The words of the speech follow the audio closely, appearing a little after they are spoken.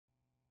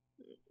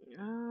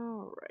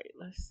Alright,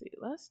 let's see.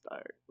 Let's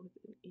start with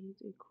an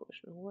easy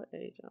question. What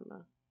age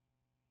am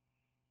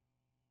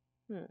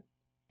I?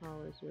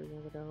 Always very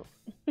young adult.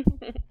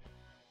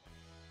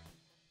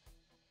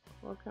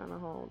 What kind of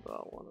home do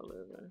I want to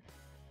live in?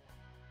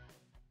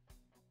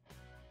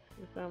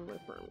 The family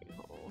friendly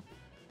home.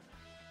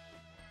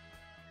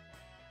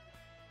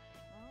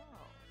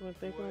 When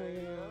thinking of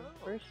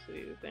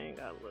university, the thing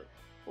I look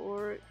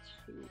forward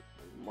to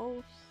the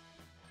most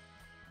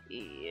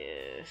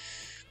is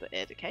the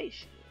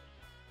education.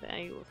 The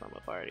annual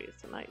summer party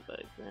is tonight, but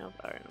exams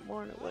are in the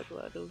morning. What do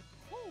I do?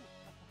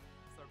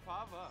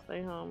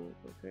 Stay home and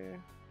prepare.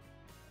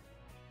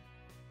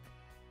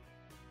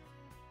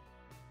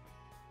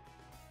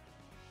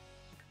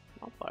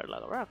 I'm party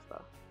like a rock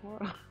star.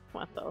 What are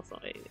my thoughts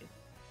on 80?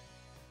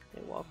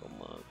 They walk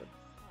among us.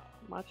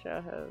 My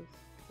child has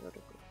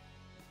vertical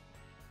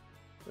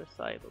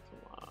recital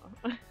tomorrow.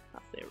 I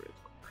said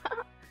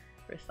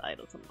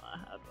recital tomorrow.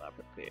 How do I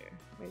prepare?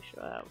 Make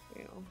sure I have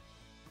film.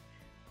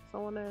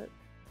 Someone that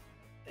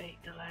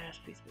ate the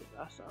last piece of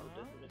I saw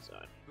this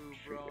on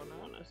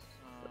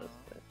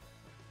suspect.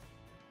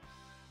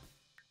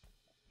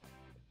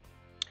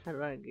 How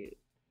do I get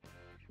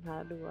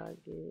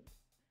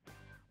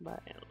by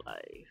in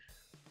life?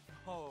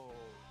 Oh,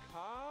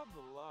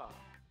 Kabbalah.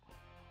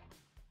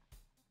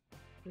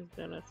 It's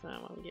dinner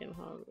time. I'm getting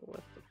hungry.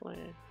 What's the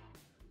plan?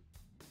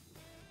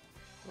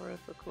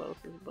 Where's the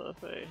closest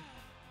buffet?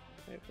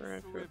 Hey,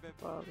 friend, trip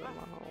falls at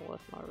my home.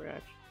 What's my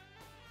reaction?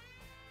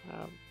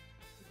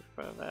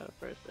 I've had a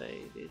first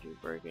aid. Did you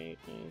break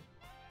anything?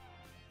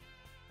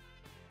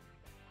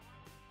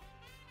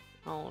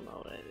 I don't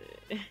know that.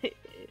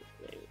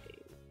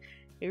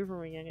 Even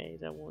from a young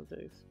age, I want to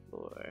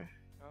explore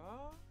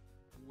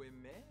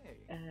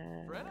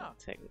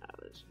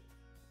technology.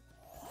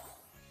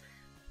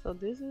 So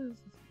this is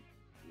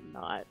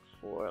not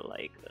for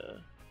like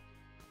a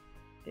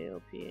LP or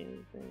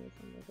anything or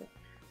something like that.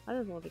 I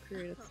just want to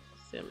create a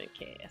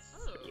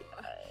simulcast for you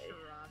guys.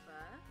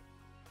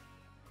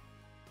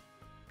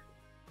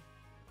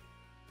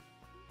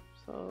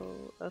 So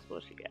that's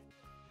what she got.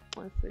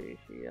 Let's see,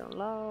 she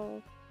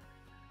unlocked.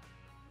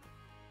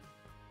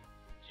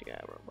 She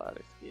got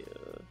robotic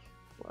skills.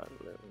 While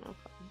living on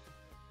fire.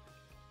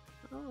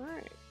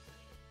 Alright.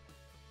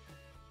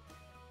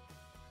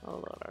 Oh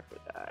Lord, I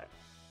forgot.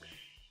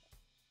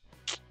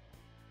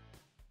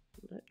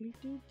 Let me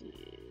do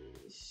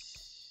this.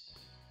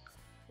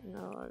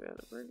 No, I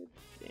gotta bring it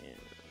down.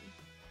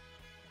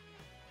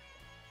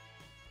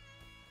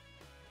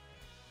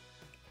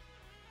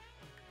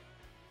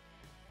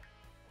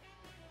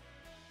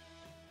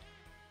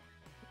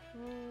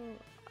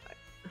 Alright.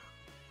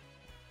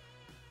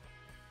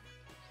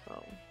 So,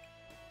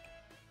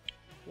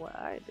 what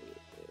I do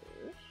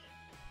is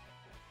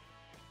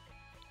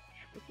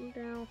strip them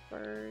down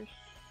first.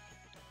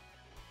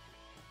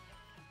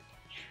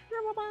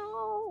 Strip them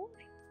out.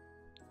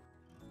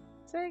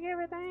 Take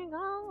everything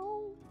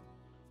off.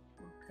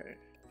 Okay.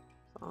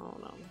 So, I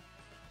don't know.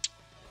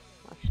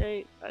 My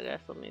shape, I got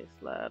so many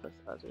sliders.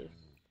 I just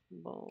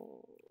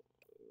boom.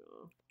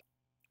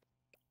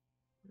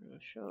 Bring the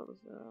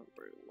shoulders up,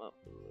 bring them up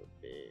a little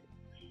bit.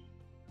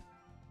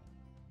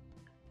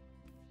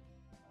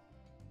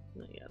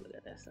 Now you gotta look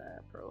at that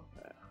side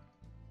profile.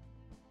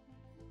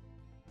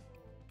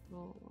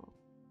 Oh,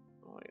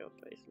 your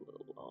face a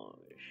little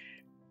longish.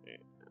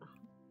 Yeah.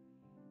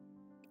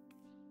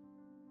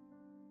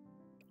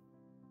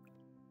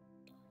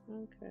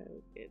 Okay,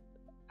 we get the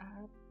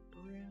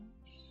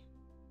eyebrows.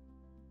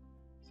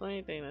 So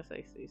anything that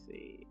says CC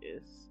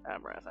is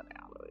eyebrows. I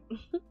download it.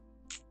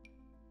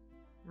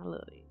 I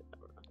love these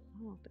eyebrows. I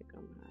don't think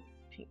I'm not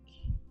pink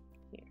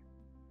here.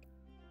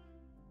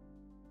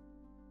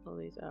 Oh,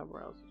 these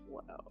eyebrows is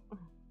wild.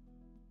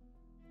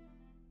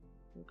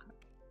 Okay.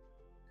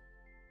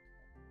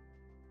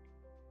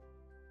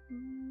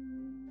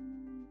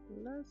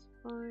 Let's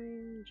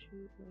find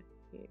you a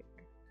hair.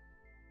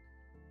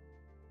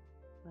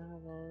 I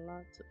have a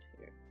lot of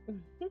hair. I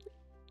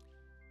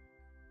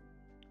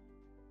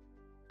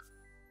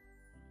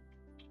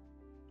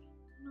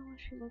don't know what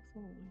she looks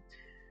like.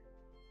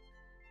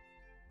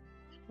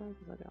 It's probably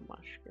because I got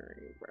my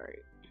screen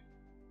right.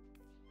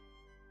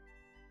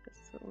 Because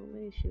to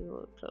me, she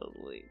looks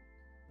totally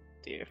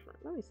different.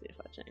 Let me see if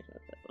I change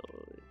that a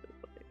little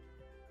bit.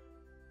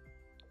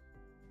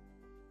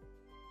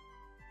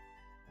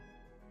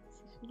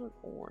 She look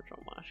orange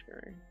on my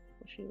screen,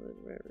 but she look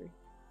very.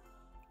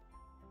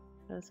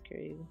 That's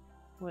crazy.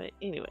 But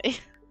anyway,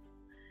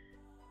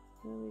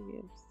 let me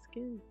give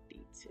skin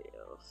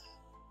details.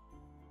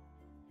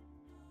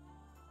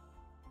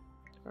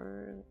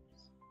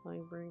 Curves. Let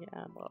me bring your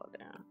eyeball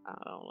down. I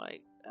don't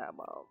like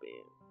eyeball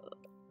being up.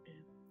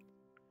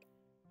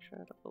 Try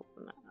to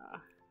open the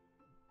eye.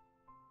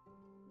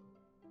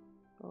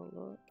 Oh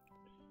look.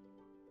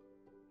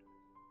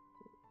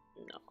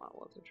 No, I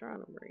wasn't trying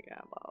to bring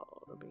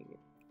eyeball to be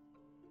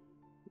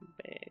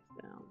bags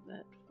down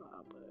that far,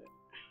 but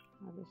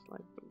I just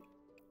like to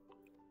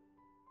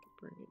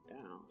bring it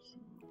down. So.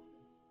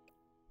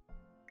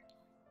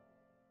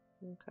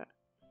 Okay.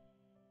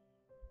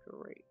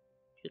 Great.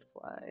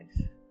 Beautiful eyes.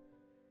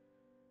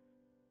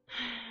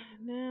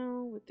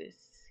 Now with this,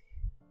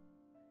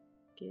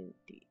 getting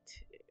detail.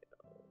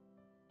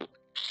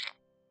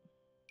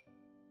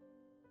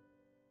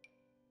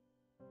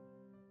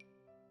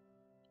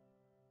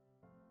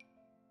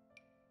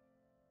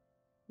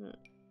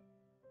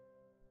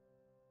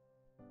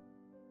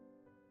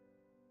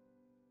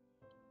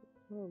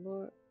 Oh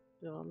Lord,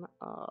 no, I'm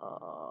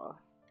not.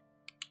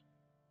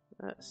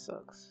 That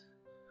sucks.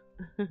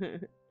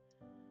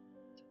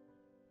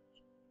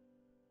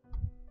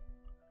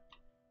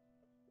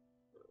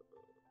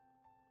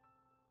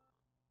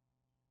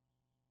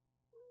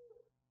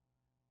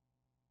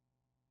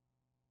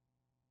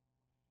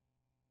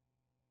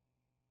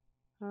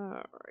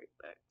 Alright,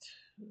 back to...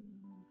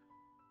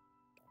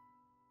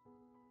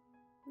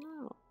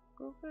 No,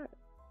 go back.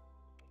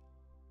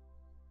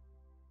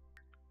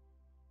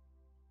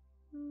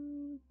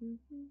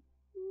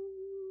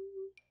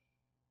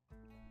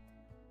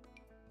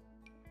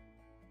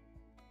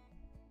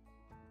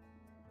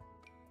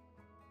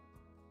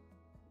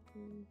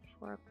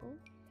 Freckles.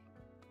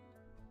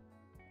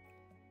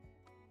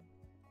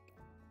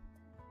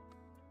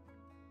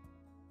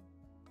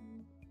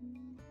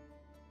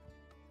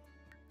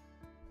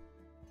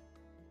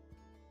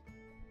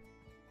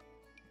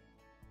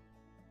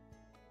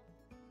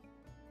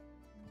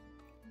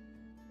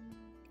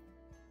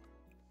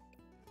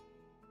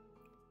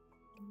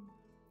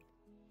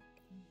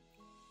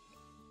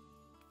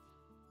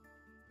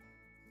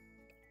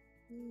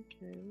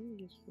 Okay, let me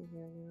get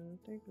together. I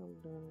think I'm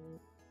done.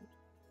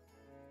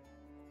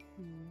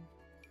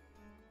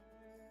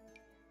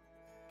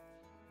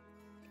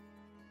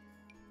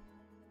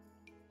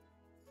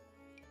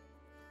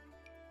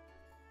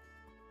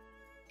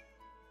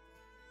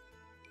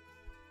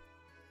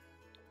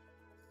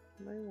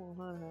 They want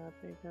her to have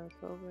pink hair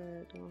so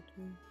bad, don't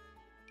they?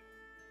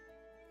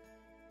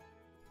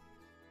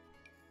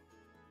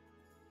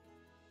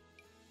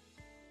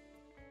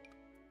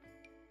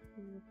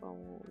 If I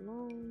want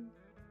long,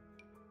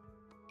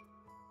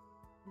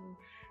 I'm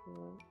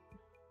sure.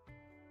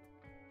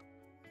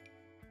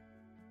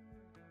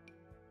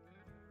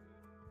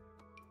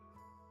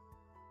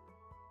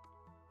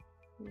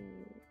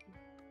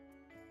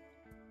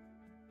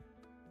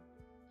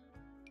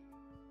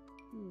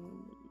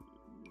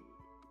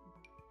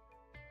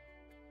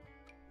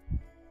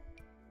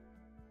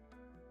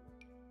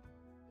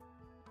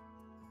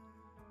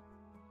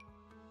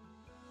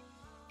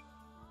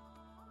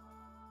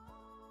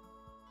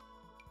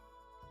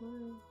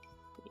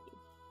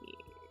 Let's see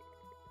here.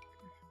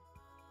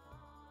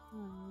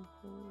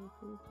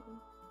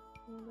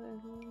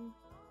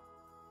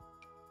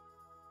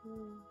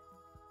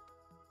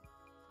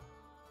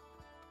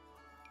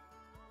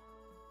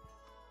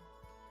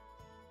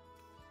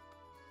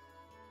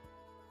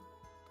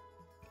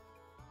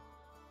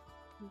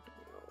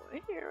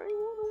 What hair I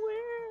wanna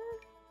wear?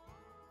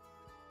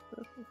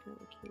 That's kind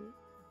of cute.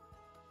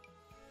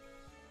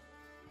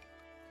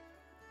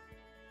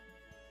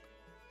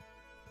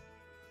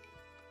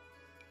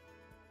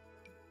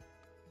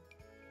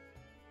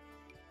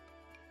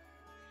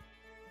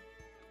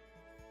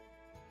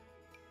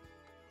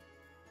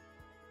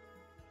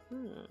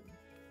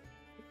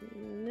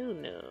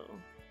 No.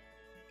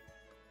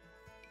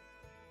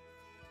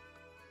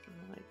 I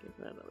like it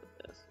better with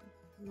this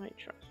one. Might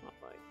try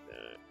something like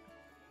that.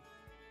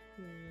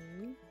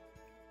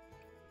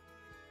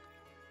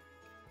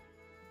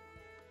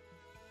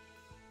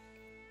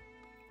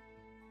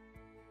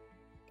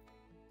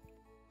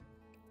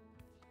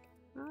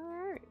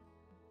 Alright.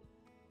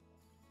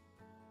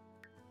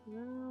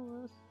 Now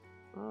let's...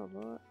 Oh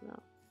Lord, no.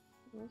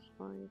 Let's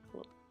find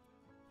clothes.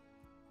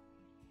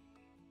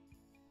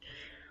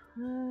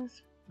 Let's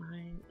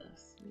find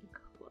us some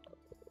clothes.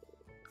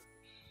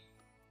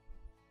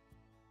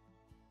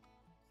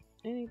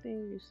 Anything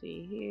you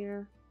see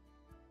here,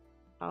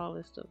 all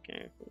this stuff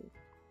came from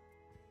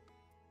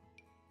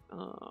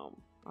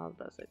I was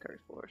about to say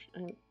Curse Force,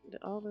 and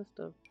all this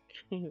stuff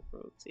came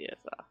from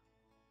TSI.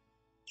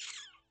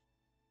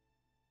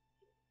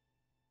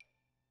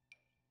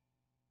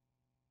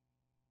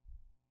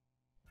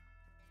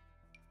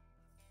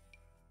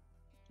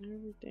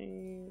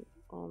 Everything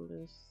on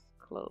this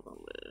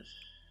clothing list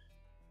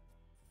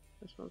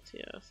is from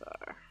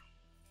TSI.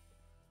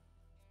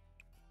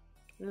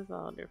 There's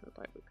all different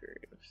type of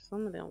creators.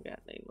 Some of them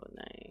got their little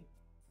name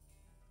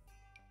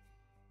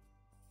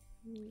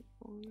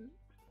on it.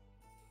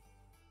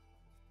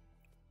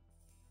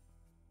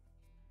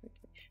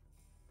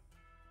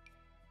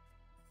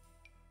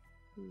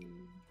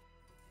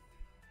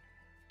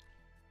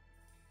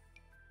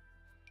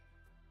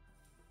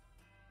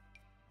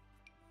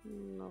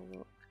 No,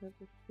 what type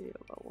of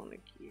feel I want to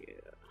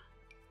get.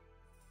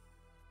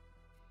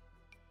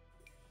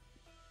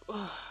 Oh,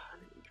 I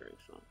need to drink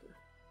something.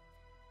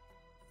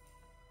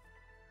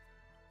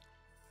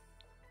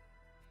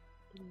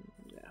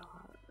 Yeah,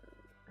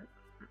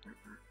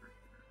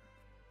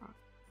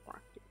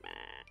 Rocky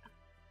Man.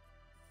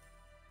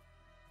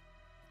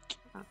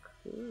 I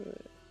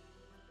could.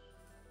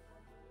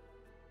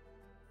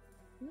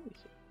 Let me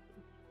see.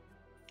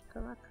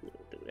 Cause I could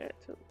do that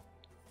too.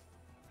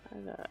 I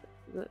got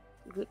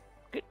good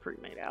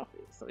pre-made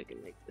outfits, so we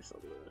can make this a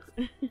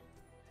little.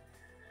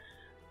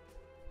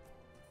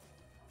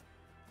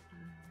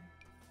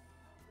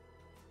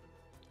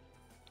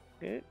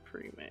 Good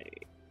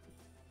pre-made.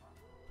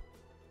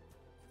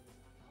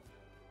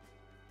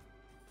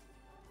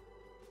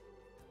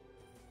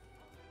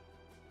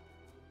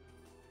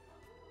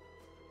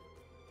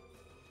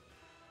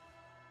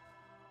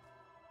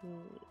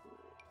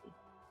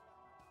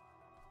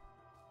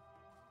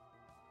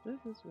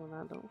 This is when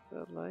I don't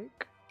feel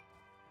like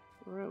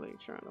really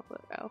trying to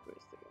put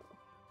outfits together.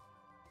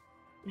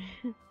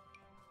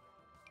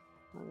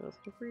 I goes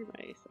to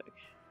pre-made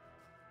section.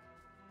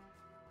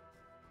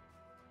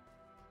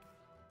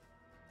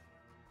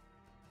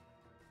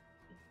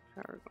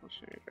 We're gonna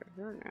change her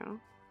hair now.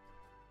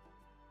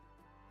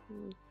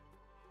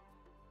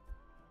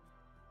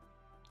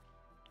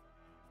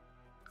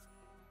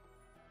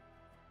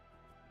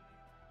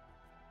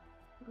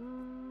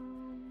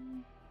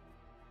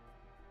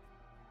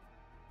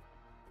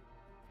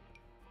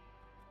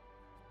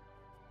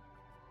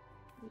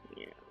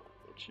 Yeah, let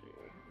me change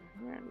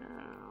her hair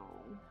now.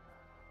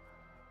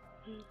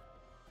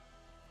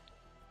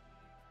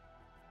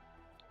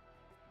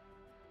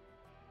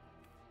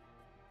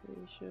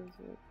 It shows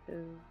it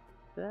is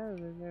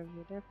very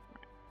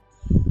different.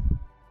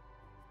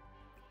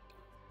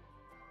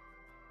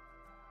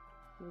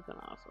 We can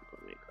also put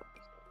makeup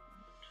and stuff.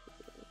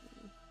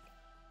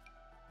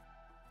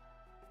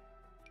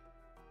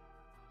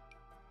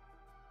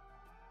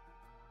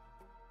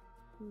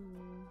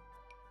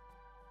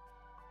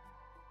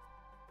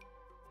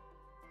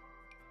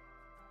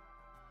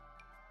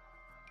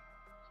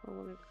 So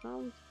when it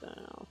comes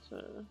down to,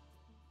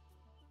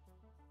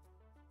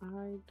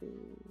 I do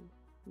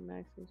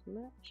Max's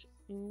match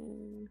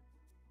and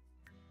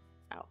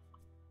out.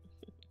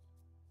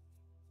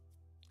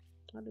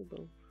 I do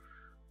both.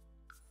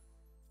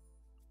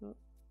 Oh.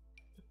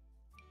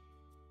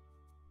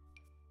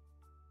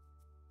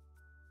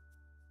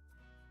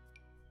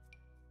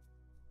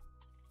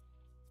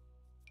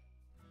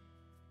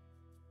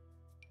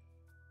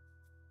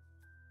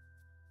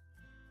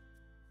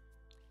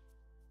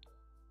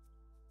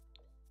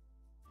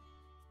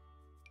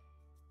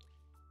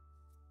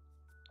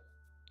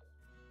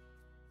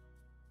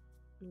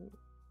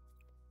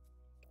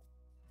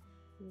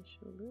 It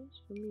sure does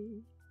for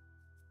me.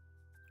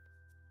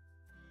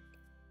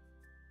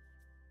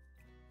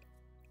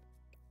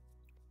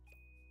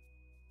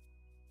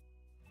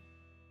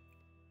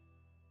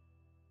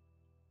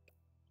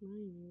 I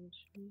need to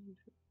change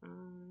it.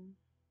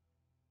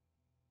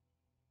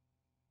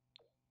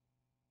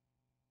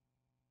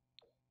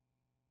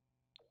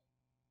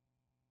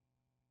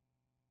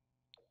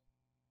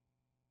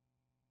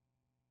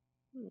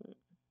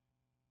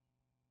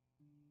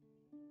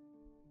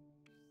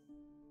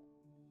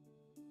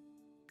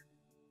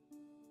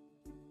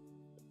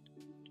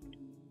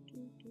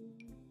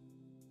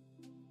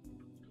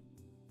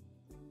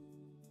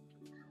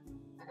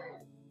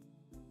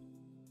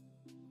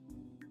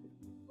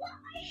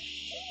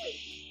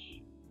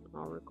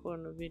 I'm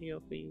recording a video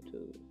for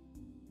YouTube.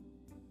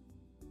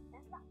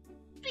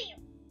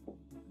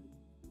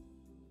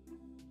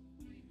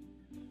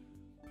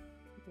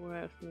 We'll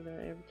ask me that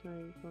every time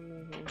you come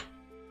in here.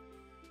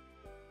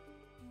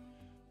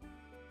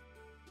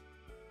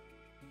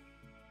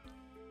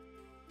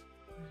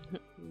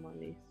 My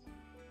niece.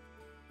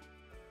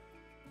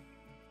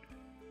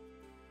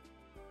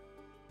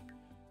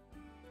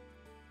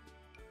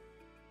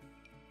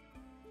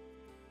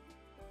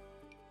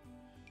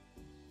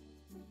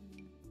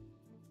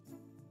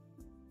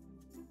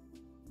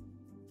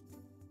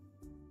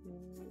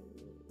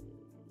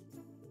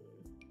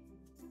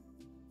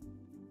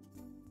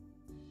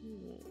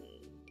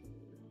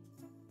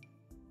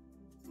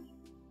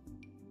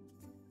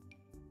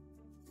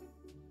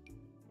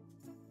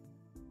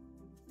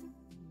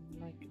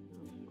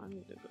 I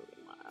need to go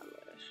get my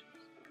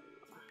eyelashes.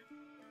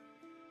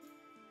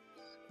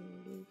 Skin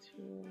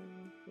detail,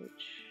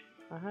 which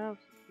I have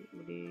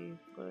these,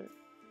 but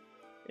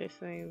it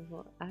seems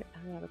like I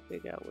gotta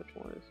figure out which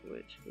one is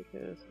which,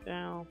 because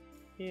down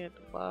here at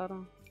the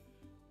bottom,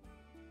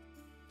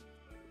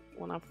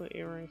 when I put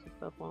earrings and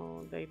stuff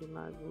on, they do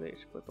not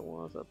glitch, but the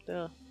ones up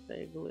there,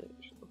 they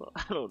glitch. So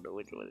I don't know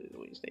which one is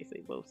which. They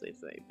say both say the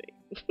same thing.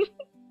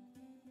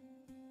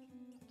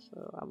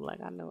 So I'm like,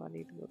 I know I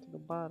need to go to the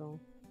bottom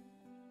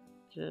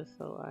just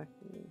so I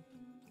can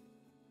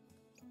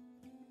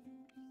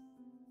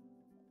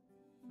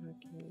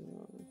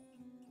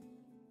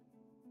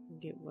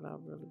get what I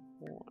really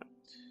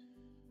want.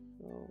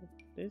 So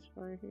this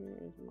right here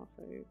is my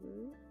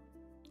favorite.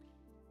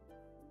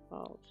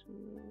 Fall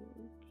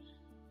tunes.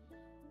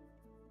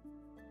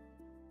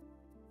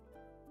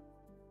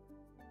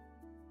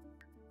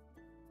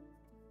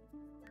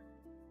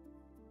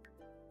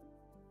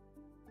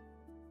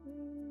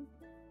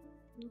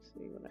 Let's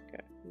see what I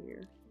got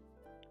here.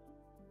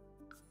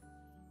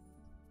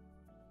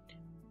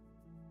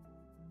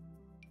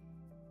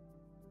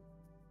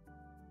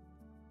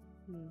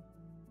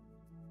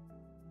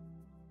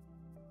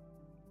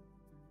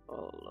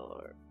 Oh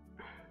Lord.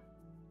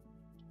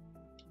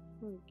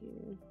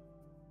 Okay.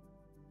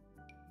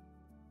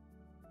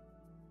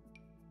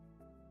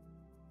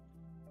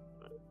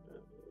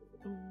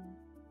 I'm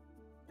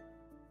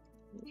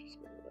just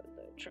gonna let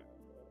that try.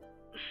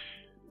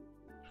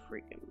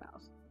 Freaking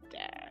mouse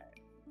died.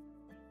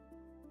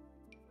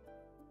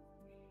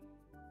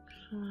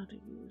 How to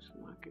use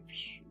my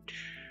computer.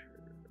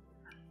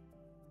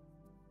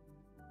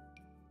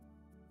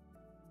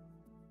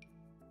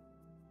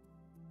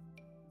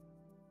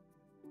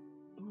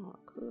 Oh, I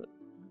could.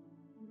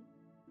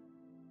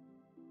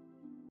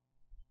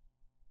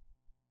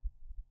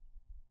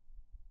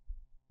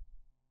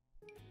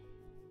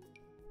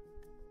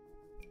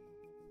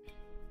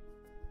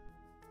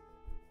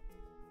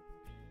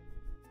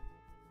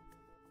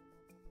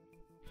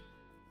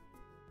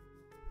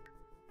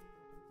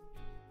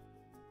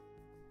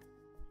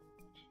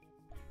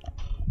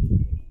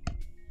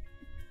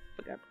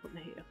 Forgot to put my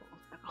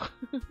headphones back on.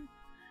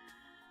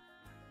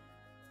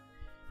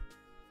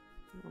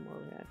 I'm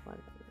over here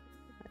acting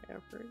like I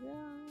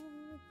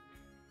forgot.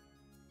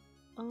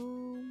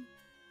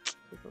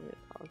 Just over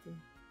here talking.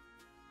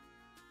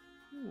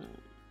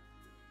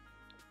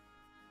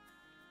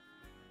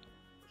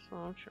 So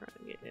I'm trying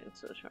to get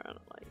into trying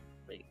to like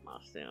make my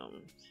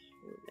Sims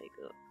with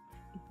makeup.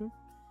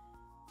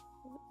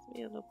 It's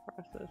be a little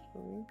process for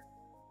me.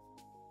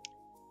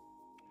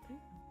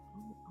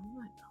 I'm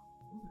like, how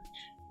much?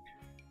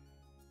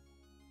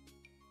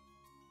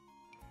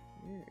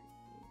 There. I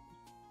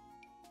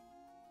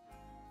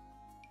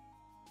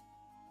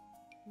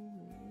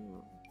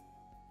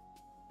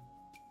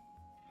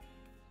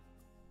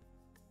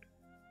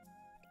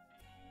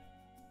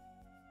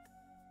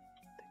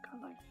think I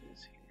like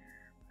this here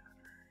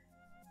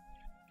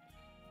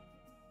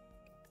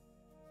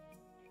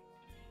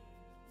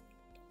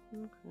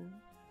better. Okay.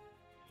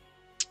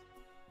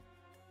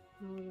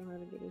 I don't know how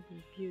to get this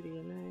beauty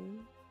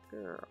name.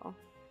 Girl.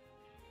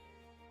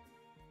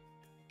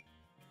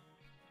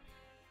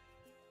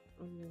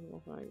 I'm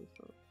gonna find you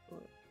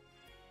some.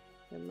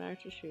 And match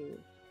your shoes.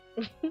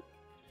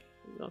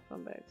 We're gonna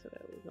come back to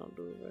that. We're gonna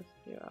do the rest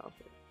of your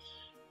outfits.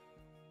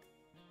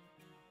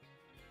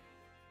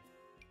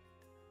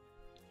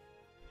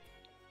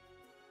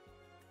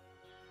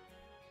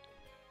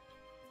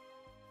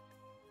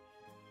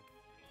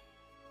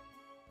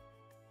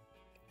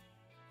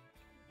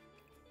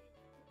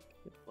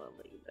 Well,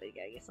 you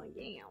gotta get some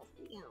yams,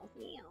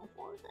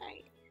 for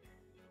that.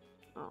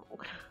 Oh,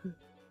 okay.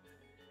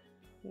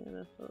 And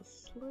if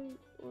asleep,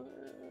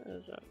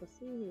 as y'all can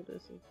see who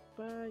this is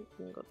by, you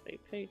can go to their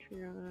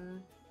Patreon.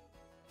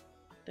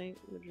 I think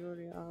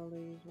majority of all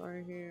these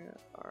right here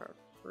are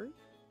free.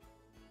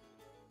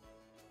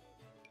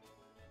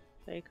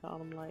 They call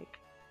them like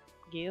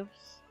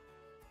gifts.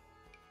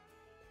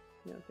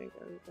 Yeah, I think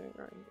everything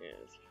right here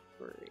is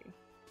free.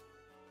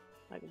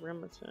 Like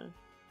Remington.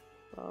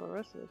 All the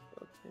rest of this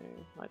stuff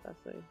can, like I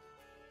say,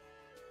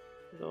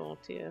 go on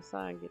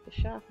TSI and get the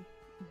shopping.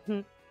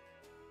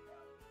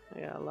 I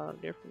got a lot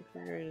of different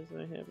creators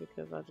in here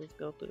because I just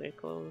go through their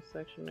clothes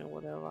section and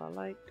whatever I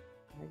like,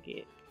 I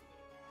get.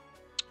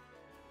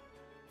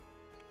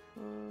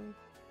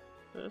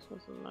 This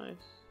was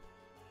nice.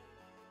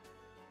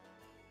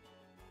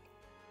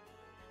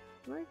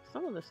 Like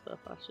some of the stuff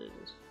I should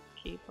just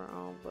keep her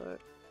on,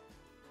 but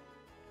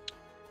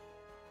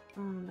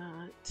I'm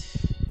not.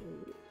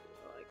 Ooh,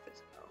 I like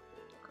this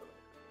outfit color.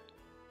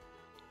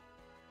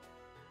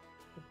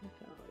 I think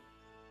I like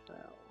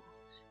that one.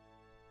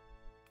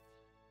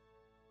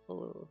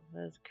 Oh,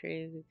 that's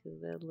crazy because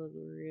that looks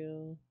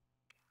real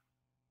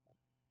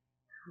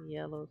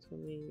yellow to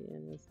me,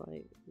 and it's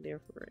like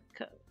different.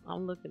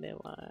 I'm looking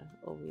at my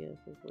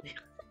OBS is like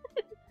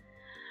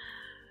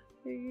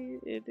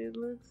it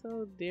looks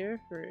so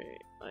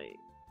different. Like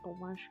on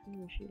my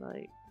screen, she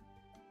like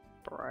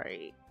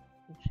bright,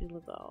 and she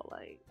look all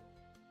like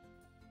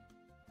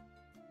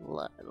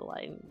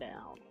lighting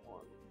down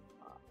on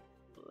my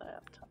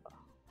laptop.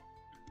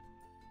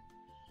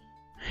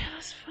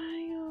 Let's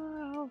find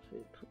your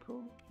outfit,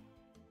 poo-poo.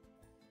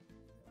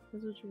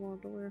 This is what you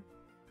want to wear.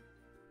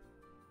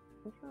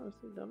 I'm trying to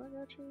see, don't I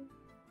got you?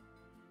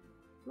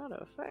 Matter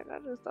of fact, I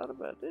just thought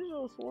about this.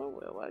 Your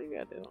swimwear. Why you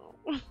got this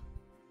on?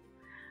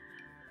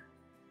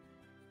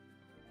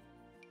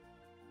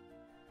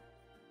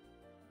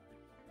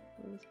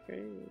 That's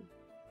crazy.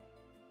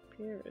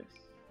 Paris.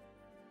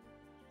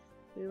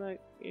 See,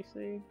 like, you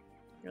see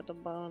at the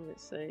bottom it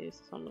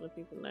says some of the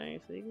people's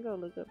names, so you can go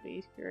look up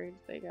these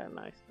creators. They got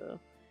nice stuff.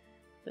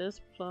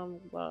 This Plum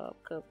Bob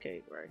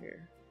cupcake right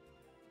here.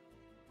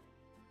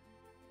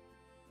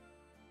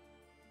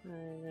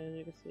 And as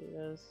you can see,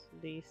 there's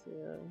DC.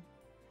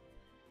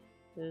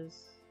 There's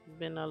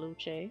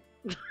Benaluce.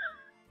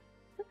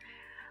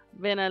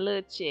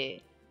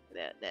 Benaluce.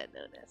 That's what it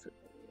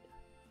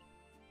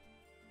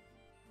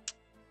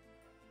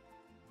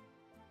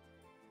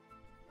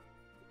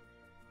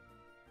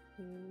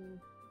is.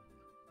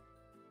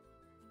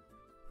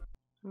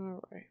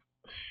 Alright.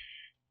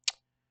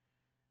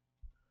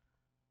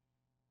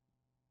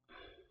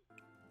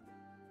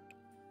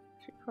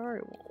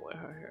 probably won't wear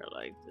her hair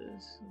like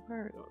this. I'm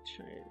probably gonna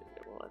change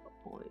it to like a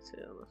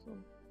ponytail or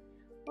something.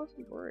 What's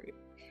some braids?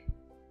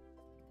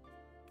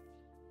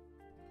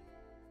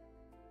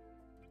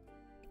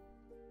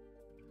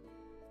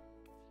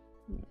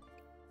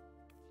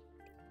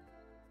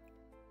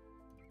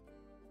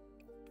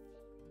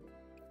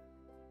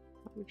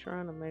 I'm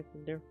trying to make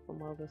them different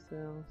from other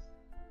Sims.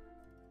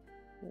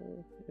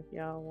 If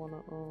y'all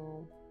wanna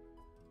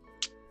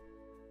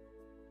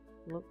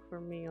look for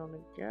me on the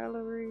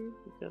gallery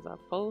because I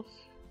post.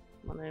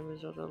 My name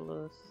is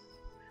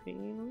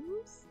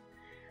jojolovesims,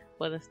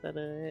 but instead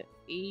of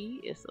E,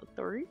 it's a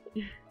 3.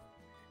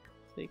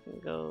 So you can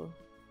go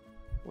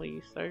when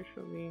you search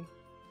for me.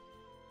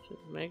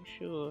 Just make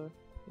sure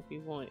if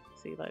you want.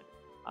 See, like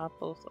I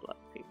post a lot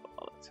of people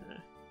all the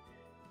time.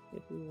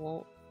 If you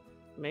want,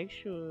 make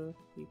sure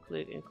you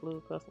click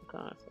include custom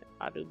content.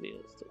 I do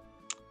videos too.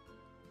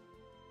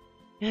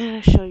 And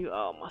I show you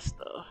all my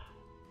stuff.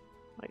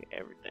 Like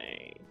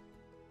everything.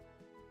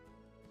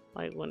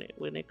 Like when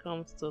it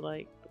comes to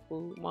like the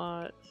food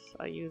mods,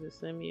 I use a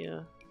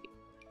Semia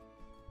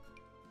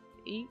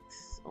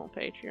Eats on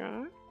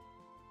Patreon.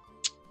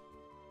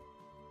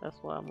 That's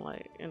why I'm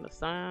like in the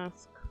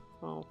science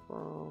come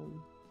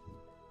from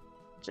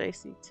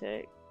JC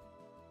Tech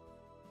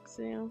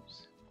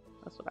Sims.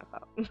 That's what I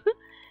thought.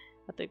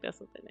 I think that's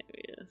what the name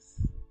is.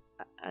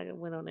 I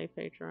went on their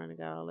Patreon and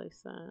got all their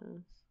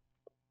signs.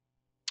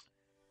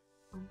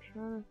 I'm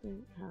trying to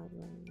think how to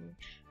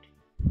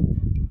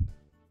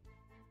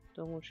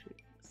don't want you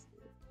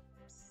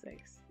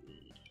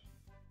sexy.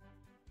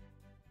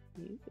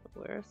 You can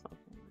wear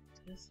something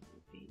like this on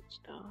the beach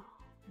though.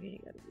 You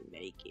ain't gotta be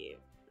naked.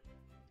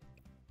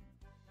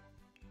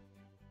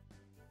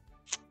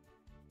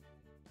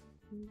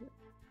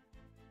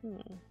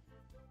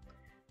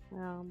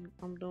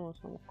 I'm doing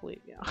something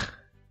quick, y'all.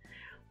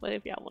 But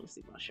if y'all want to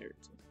see my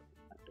shirts,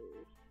 I do.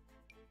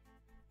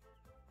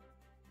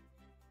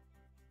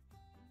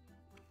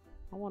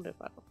 I wonder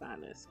if I can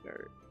find this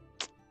skirt.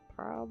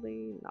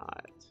 Probably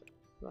not.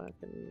 So I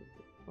can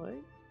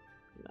wait.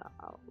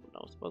 No,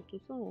 don't spoke too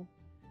soon.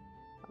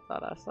 I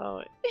thought I saw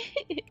it.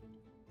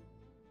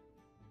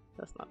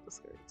 That's not the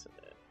skirt to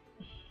that.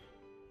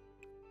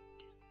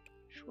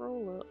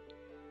 Scroll up.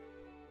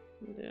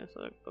 And then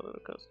so I go to the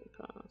custom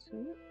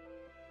content.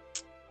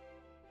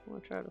 I'm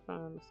gonna try to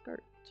find the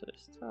skirt to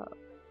this top.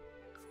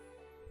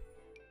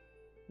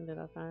 And did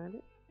I find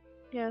it?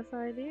 Yes,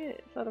 I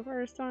did. For the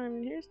first time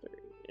in history.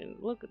 And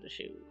look at the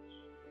shoes.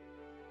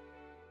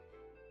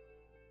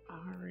 I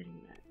already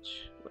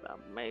match what I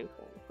made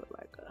for them. Put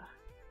like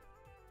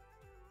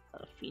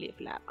a flip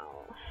flop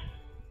on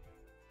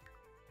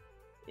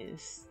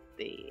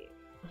instead.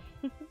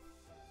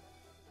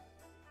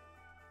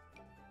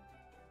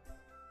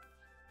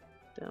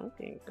 Them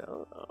can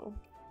go though.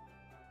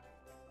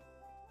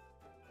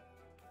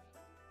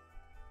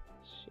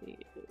 She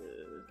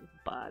is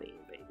body,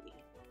 baby.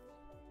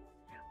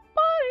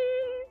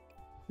 Body!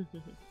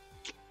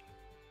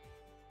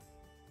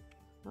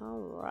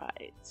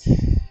 Alright.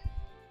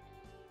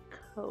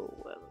 Cold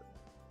weather.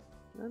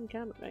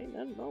 Ain't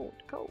nothing wrong with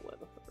the cold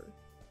weather for her.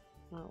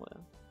 Oh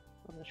well.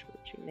 I'm not sure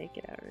what you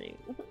naked already.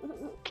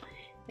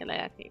 And like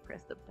I can't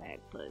press the back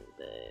button,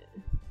 but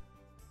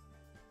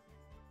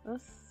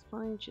let's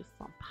find you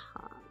some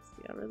pants.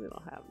 See, I really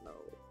don't have a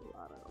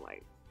lot of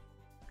like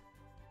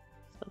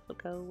stuff for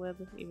cold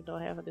weather. Even though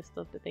I have this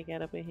stuff that they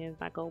got up in here is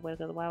not cold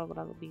weather, because why would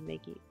I be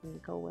naked in the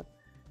cold weather?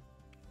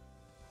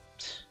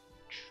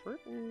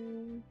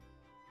 Tripping.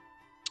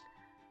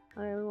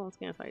 Alright, we want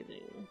scan fight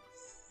jeans.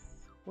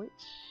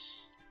 Which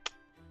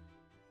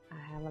I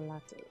have a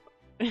lot of.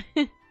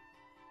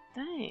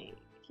 Dang,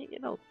 can't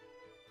get no.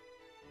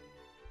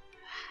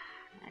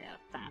 I gotta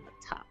find the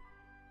top.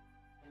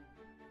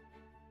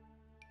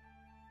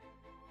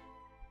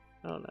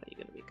 Oh no,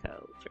 you're gonna be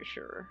cold for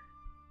sure.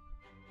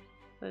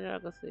 So y'all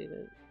can see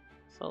that.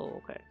 So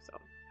okay, so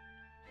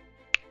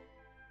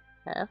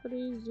half of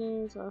these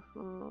jeans are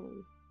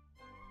from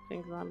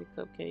Pink Zombie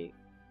Cupcake.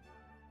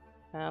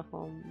 Half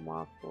of them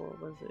are for,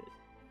 was it?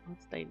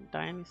 What's they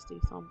Dynasty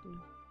something?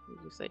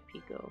 Did you say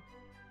Pico?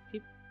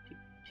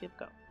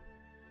 Pico.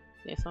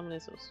 Then some of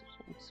this was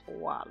from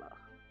Swallow.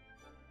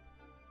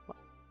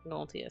 Go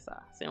on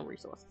TSI. Sim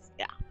resources.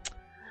 Yeah.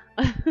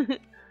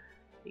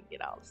 You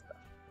get all the stuff.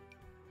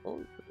 Oh,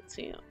 you put the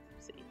Tim.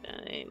 See,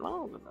 that ain't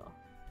long enough.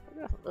 I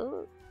got some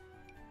good.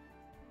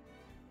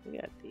 We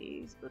got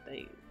these, but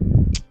they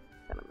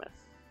kind of mess.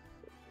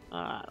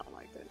 I don't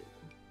like that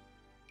either.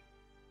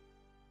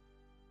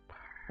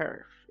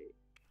 Perfect.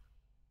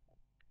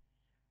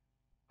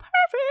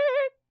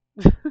 Perfect!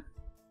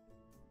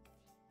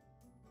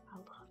 I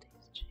love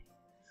these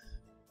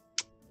jeans.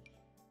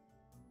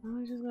 I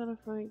just gotta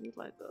find you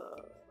like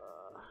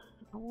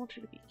I want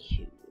you to be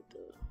cute with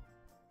the.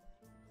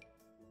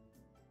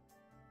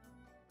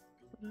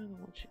 But I don't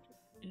want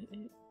you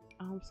to.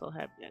 I'm so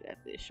happy I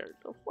got this shirt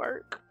to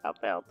work. I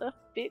found the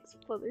fix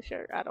for the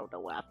shirt. I don't know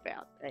where I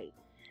found it.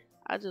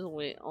 I just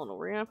went on a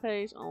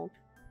rampage on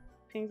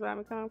Pink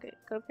Zombie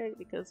Cupcake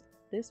because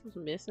this was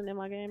missing in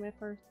my game at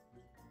first.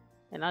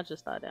 and I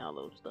just started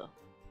downloading stuff.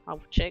 I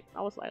checked.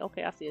 I was like,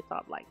 okay, I see a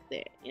top like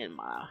that in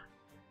my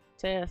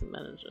task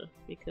manager,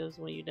 because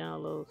when you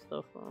download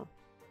stuff from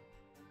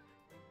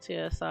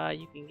TSI,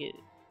 you can get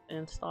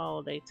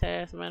installed a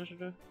task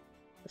manager.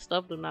 The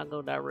stuff do not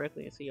go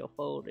directly into your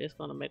folder. It's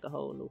gonna make a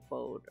whole new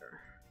folder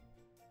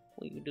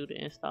when you do the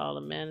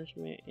installer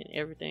management, and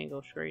everything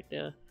goes straight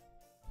there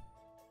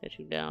that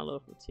you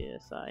download from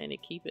TSI, and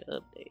it keep it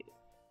updated.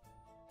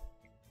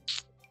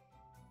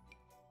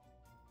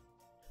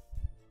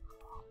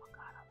 Oh my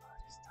god, I love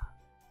this stuff.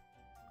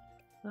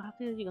 So I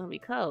feel you're gonna be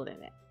cold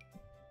in it.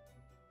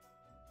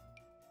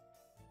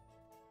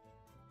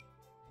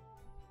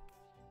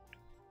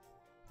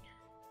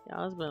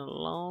 Y'all, it's been a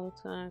long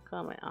time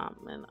coming. I'm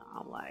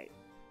like,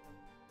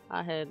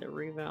 I had to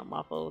revamp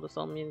my folder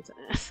so many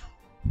times.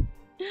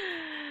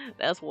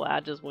 That's why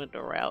I just went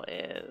the route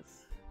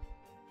as,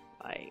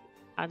 like,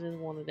 I just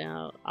want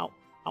to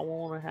I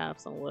want to have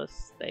somewhere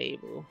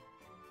stable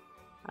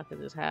I can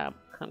just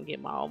come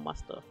get all my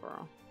stuff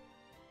from.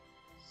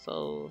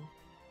 So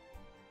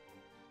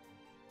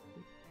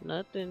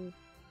nothing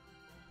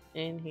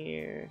in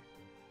here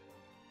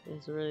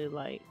is really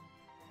like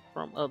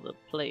from other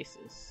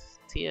places.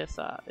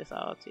 TSI, it's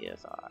all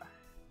TSI.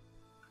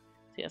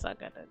 TSI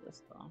got that good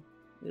stuff.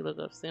 You look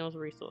up Sims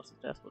resources,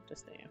 that's what they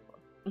stand for.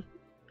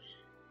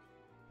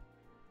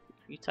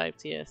 If you type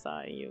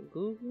TSI in your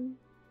Google,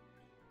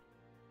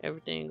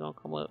 everything gonna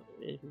come up.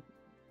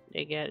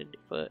 They got it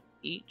for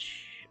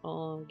each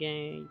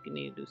game. You can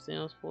either do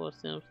Sims 4,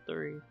 Sims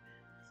 3,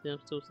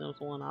 Sims 2, Sims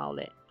 1, all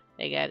that.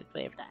 They got it for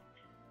everything.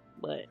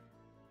 But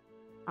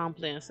I'm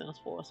playing Sims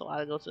 4, so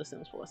I go to the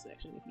Sims 4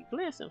 section. If you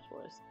play Sims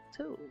 4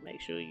 too,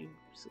 make sure you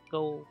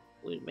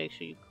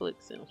click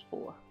Sims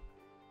 4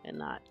 and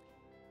not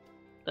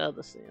the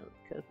other Sims,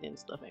 because then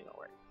stuff ain't gonna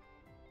work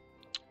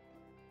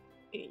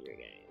in your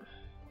game.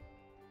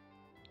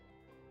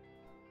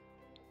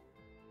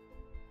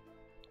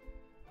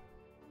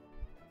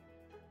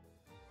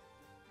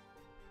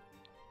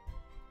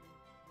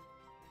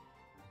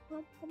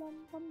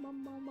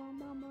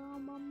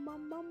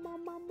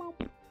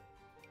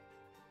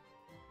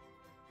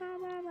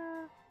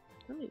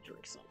 Let me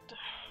drink something.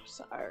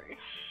 Sorry.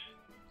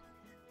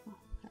 Oh,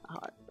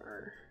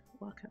 heartburn.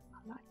 Welcome.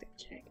 I like that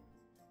check.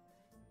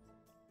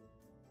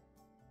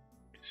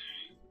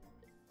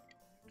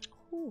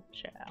 Ooh,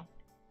 child.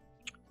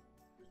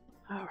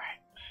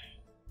 Alright.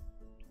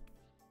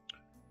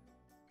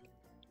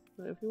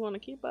 So if you want to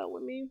keep up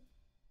with me,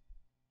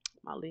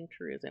 my link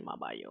tree is in my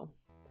bio.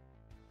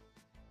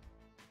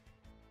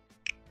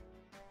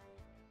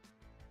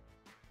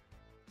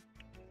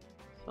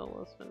 So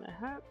what's gonna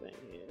happen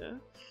is,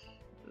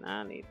 now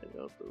I need to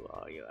go through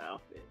all your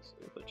outfits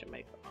and put your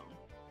makeup on.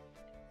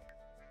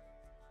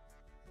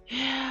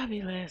 Yeah, I'll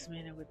be last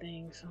minute with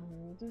things, so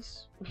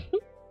this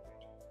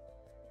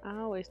I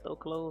always throw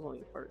clothes on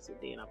you first and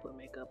then I put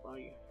makeup on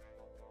you.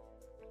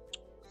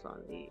 So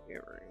I need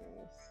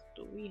earrings.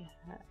 Do we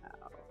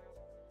have,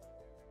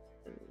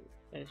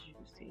 as you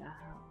can see, I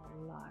have a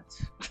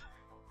lot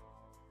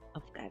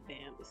of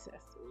goddamn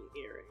accessory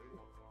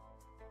earrings.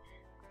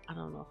 I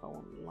don't know if I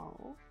want them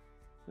long.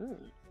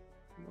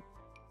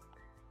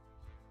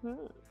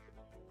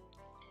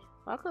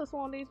 I could have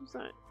sworn these were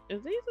same.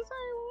 Is these the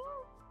same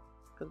one?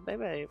 Cause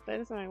baby, if they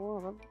the same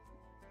one,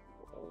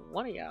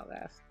 one of y'all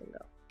guys to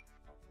go.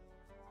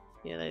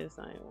 Yeah, they the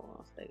same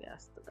ones. They got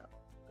to go.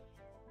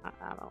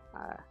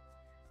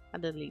 I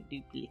delete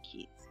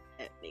duplicates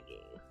at the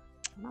game.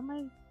 And I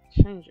may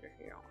change your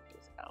hair on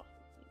this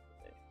outfit.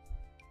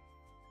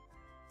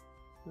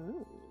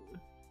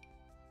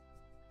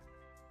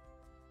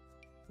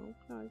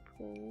 Okay,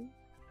 cool.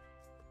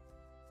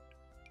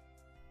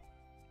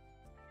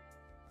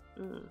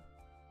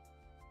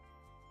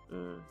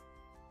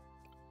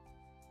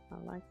 I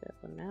like that,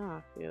 but now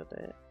I feel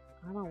that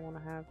I don't want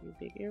to have you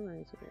big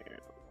earrings in there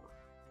no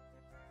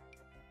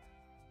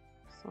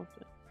more.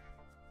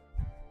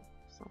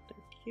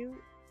 Something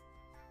cute.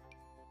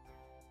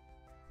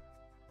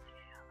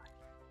 Yeah, I like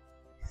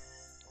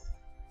this.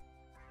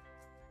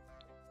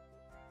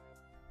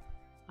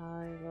 I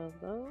love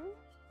those.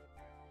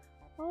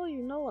 Oh,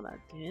 you know what I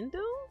didn't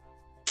do?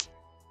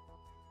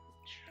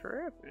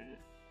 Tripping.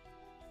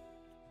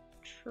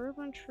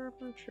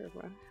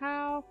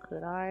 How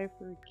could I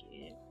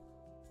forget?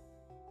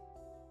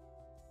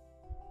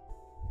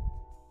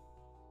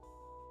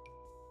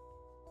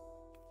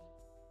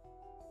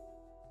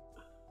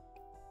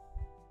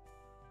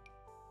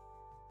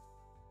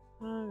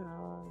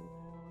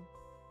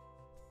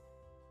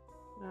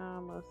 Now I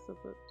must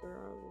have put the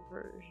wrong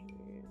version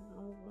in.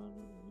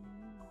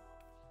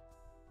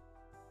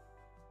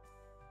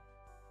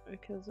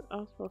 Because I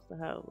was supposed to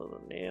have a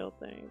little nail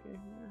thing in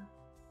here.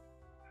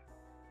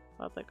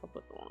 I think I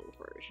put the wrong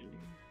version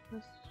in.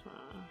 That's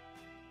fine.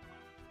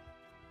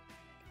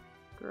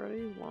 Girl,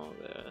 these long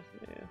ass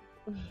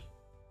nails.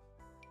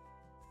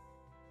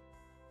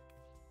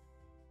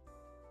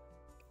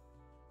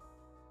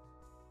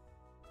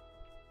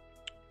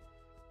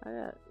 I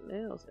got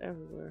nails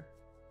everywhere.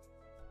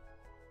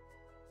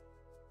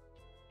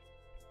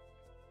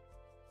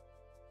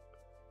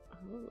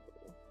 Ooh.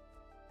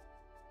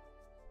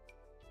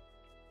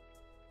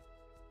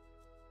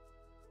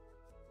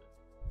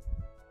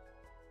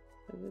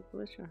 Is it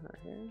glitching her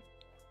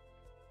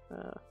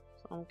hair?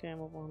 Someone came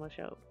up on her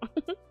shoulder.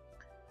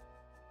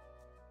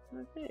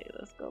 Okay,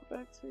 let's go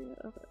back to your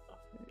other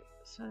outfit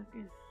so I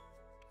can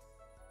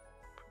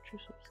put you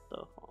some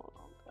stuff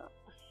on top.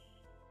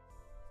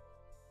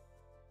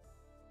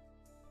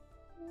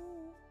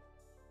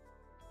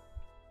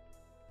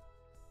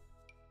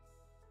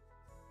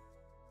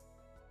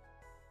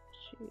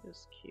 She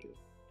is cute.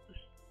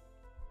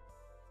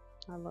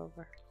 I love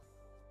her.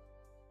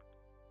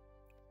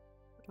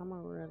 I'm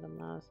gonna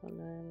randomize her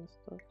name and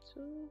stuff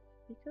too,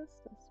 because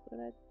that's what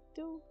I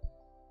do.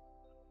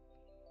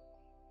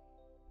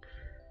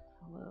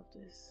 I love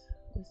this.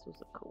 This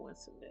was a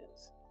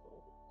coincidence.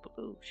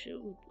 Blue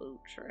shoes, blue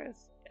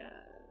dress, yes.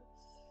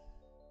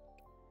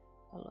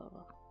 I love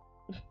her.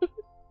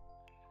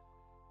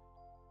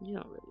 You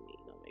don't really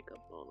need no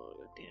makeup on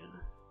over there.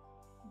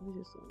 We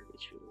just want to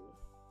get you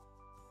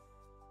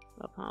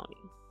a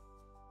pony.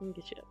 Let me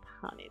get you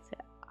a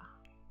ponytail.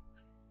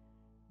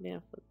 Then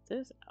for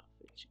this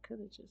outfit, you could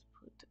have just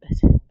put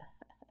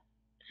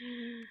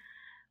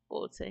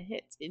or to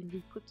head and we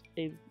put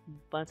a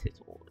bonnet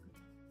on.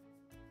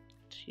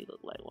 She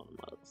looked like one of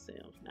my other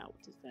Sims now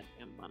with this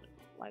damn bonnet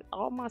on. Like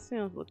all my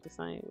Sims look the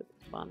same with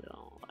this bonnet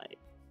on. Like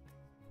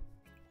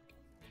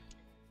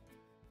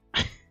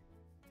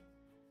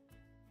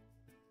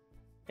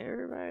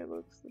everybody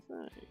looks the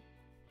same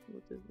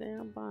with this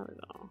damn bonnet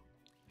on.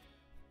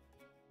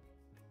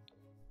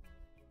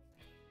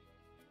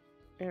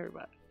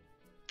 Everybody.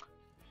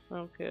 I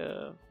don't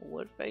care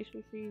what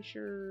facial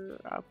feature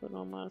I put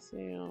on my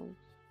Sims.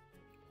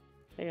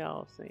 They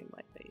all seem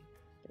like they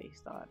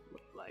start to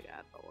look like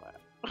after a while.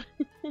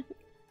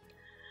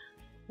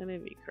 And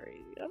it'd be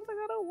crazy. I'm like,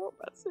 I don't want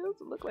my Sims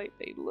to look like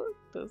they look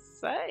the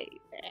same.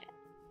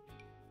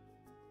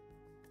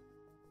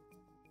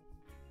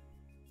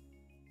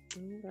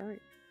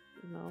 Alright.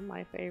 You know,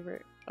 my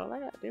favorite. Oh, I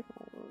got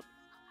different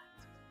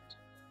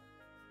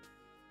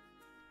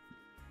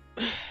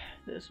ones.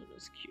 This one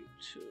is cute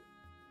too.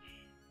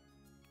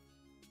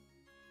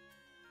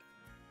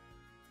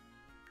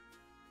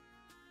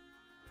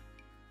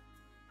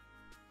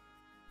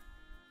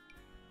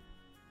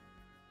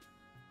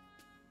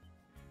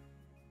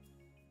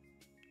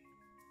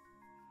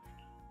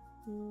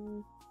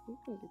 We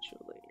can get you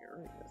a little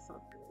earring or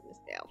something in this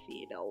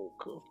outfit, though,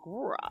 cause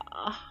girl,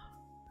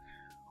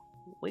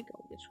 we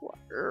gonna get you an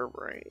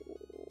earring.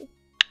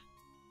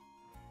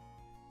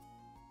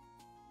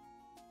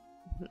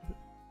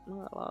 I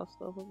got a lot of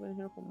stuff up in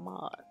here for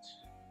mods.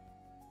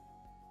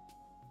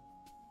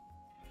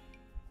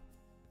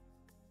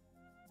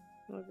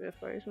 Okay,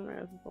 first one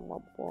is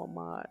for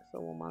mod, so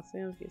when my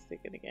Sims get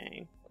sick of the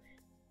game,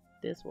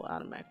 this will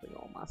automatically go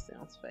on my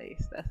Sims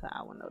face. That's how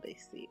I will know they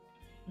sick.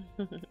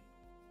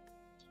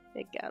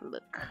 They gotta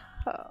look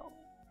cold.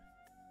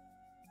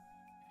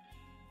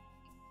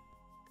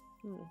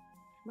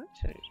 Might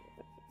change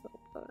it.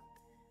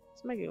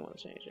 Let's make you want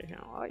to change your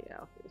hair on all your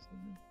outfits.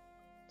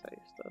 Tell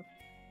you stuff.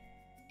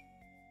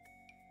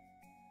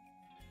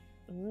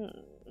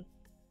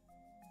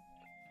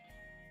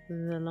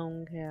 The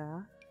long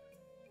hair.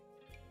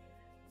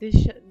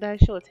 That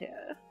short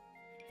hair.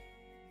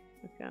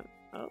 Okay.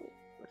 Oh,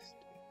 let's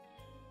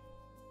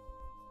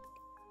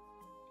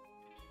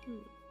see.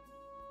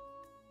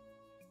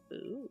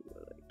 Ooh, I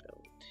like that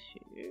one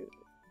too.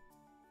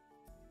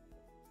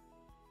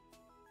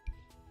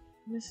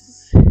 This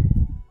is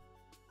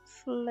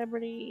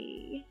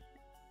Celebrity.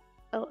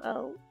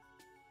 Oh.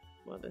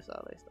 Well, this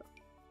all this stuff.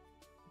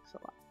 It's a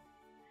lot.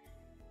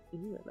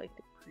 Ooh, I like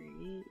the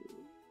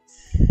braids.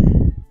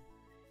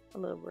 I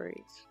love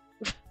braids.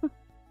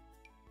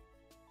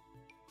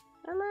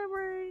 I love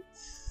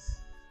braids.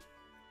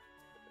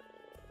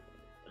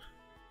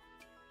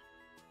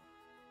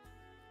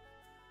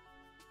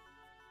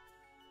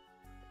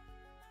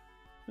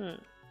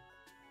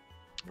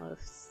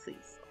 Let's see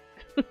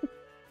something.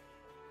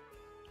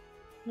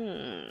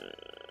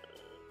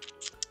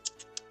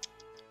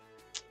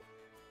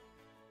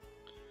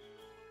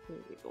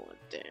 We're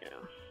going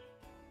down.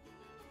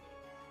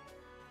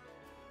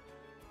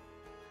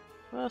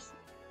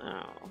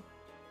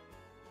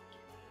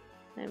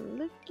 I'm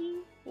looking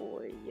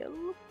for a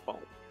yellow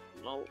phone.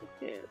 No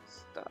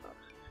hairstyle.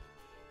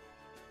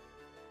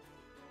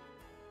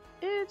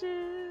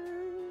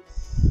 Edges.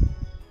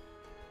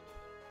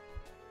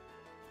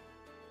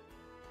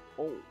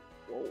 Oh,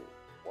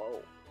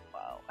 whoa,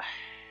 wow.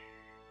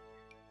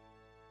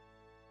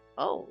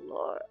 Oh,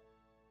 Lord.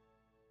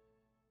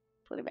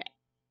 Put it back.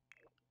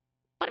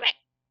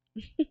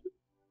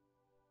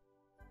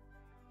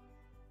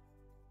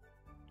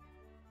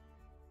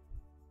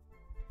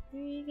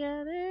 We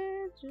got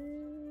edges.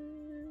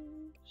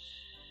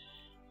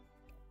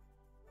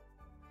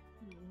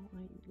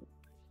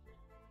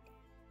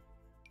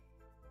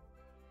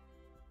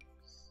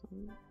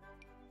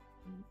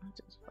 I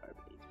just probably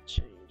need to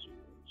change you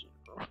in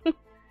general. I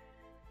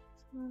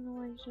don't know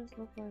why you just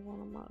look like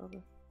one of my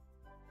other.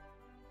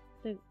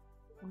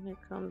 when it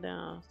come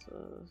down to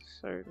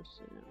certain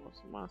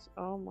sims,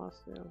 all my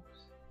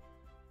sims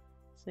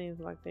seems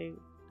like they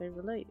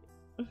related.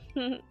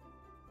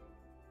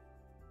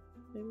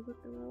 They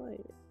looking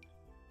related.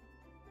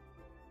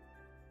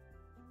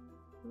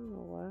 I don't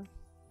know why.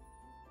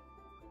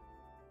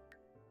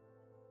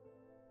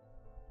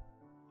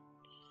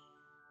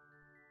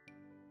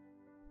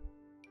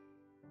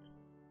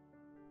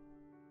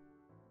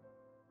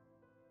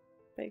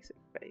 Basic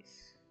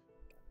face.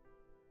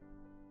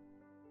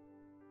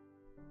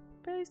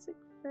 Basic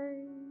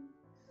face.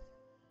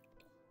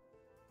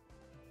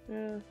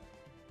 Yeah,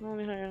 I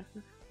only have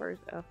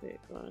first outfit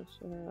going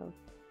to have.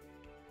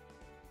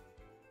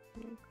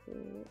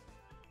 Okay.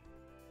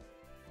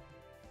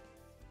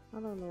 I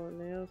don't know what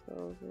nails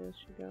those is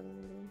she got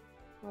on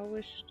there. I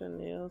wish the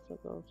nails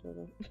would go to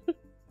the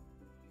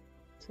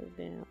to the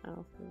damn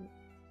outfit.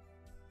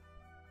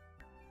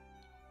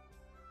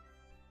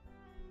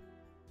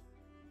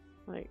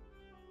 Like,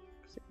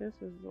 see, this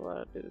is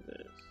why I do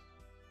this.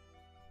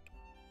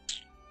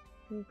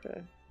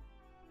 Okay.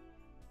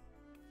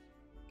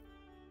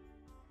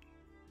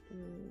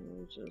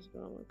 We're just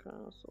gonna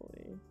console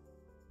in.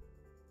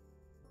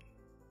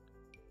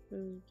 This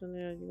is the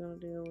nail you're gonna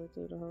deal with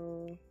through the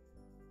whole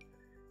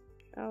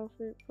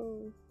outfit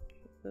pool.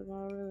 Because I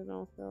really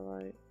don't feel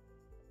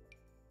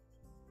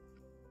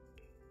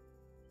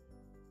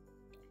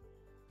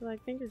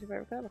like pink is your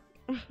favorite color.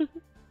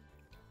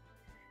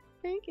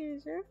 Pink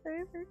is your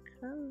favorite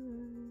color.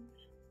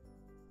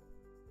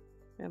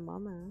 In my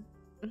mind.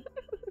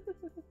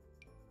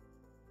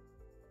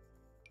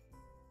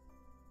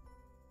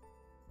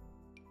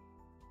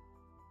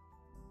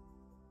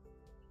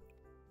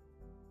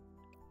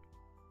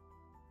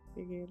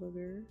 Big yellow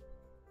girl.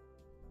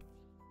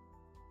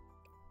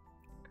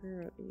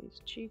 Girl, these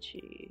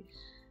chi-chis.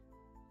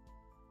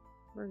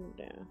 Bring them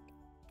down.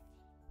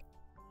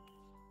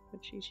 The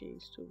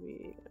chi-chis too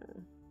big.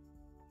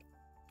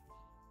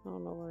 I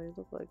don't know why they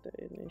look like that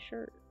in their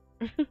shirt.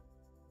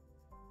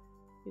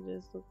 He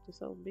just looked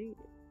so big.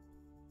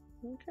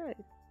 Okay.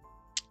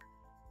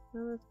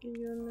 Now let's give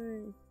you a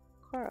name.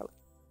 Carly.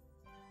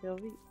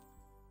 LV.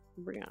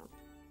 Brianna.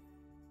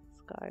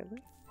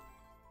 Skylar.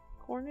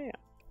 Cornell.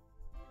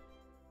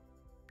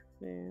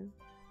 Yeah.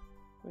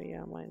 Well,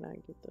 yeah, I might not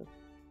get the...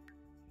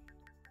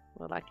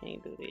 Well, I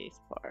can't do this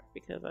part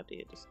because I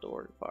did the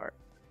story part.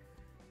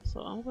 So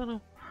I'm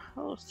gonna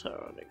post her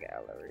on the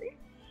gallery.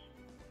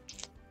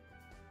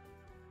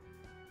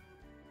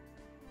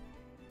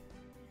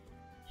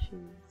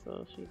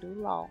 She do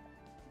law.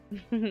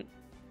 She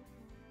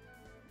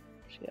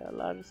got a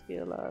lot of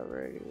skill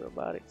already,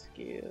 robotic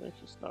skill, and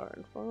she's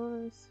starting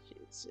fun.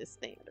 She's just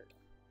standard.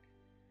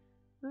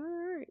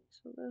 Alright,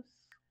 so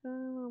that's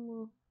I'm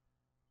gonna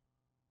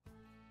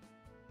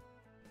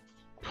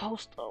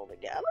post on the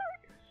gallery.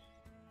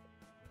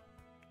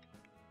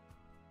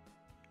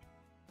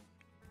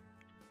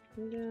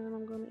 And then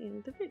I'm gonna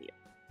end the video.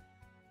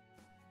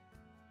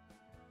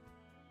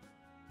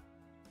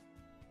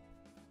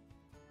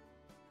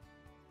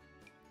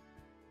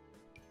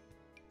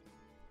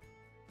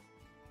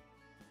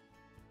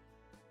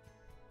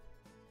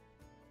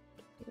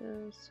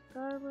 There's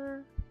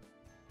Skylar.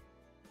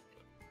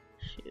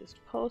 She is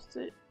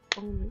posted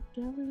on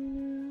the gallery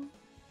now.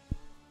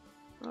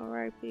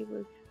 Alright,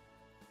 people.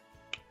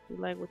 If you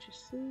like what you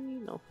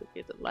see, don't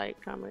forget to like,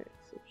 comment,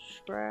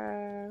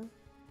 subscribe.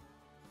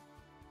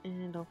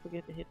 And don't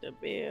forget to hit the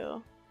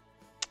bell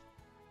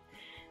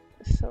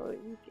so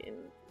you can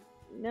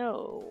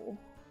know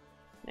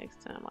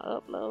next time I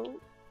upload.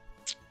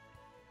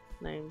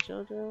 Name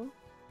JoJo.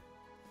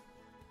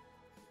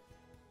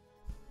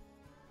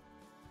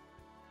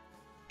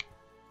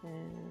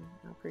 And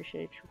I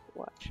appreciate you for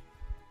watching.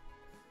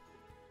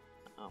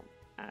 I'm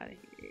out of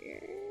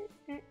here.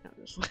 I'm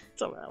just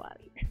talking about out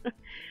of here.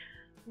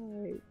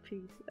 Alright,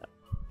 peace out.